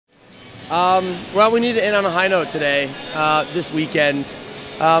Well, we need to end on a high note today, this weekend.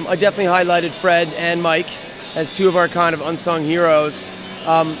 I definitely highlighted Fred and Mike as two of our kind of unsung heroes.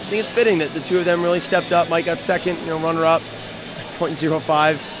 I think it's fitting that the two of them really stepped up. Mike got second, runner-up,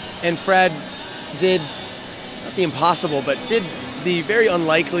 .05, and Fred did not the impossible, but did the very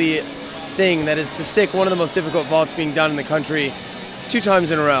unlikely thing that is to stick one of the most difficult vaults being done in the country 2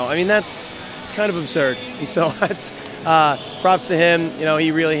 times in a row. I mean, it's kind of absurd, and so that's props to him.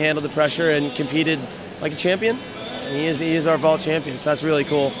 He really handled the pressure and competed like a champion. And he is our vault champion, so that's really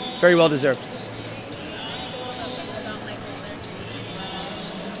cool. Very well deserved.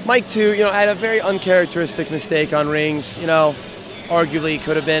 Mike too, had a very uncharacteristic mistake on rings. Arguably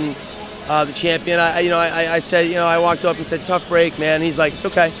could have been the champion. I said, I walked up and said, "Tough break, man." He's like, "It's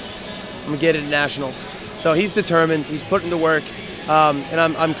okay. I'm gonna get it at nationals." So he's determined. He's putting the work, and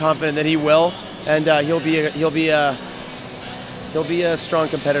I'm confident that he will. And he'll be a strong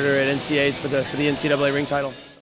competitor at NCAAs for the NCAA ring title.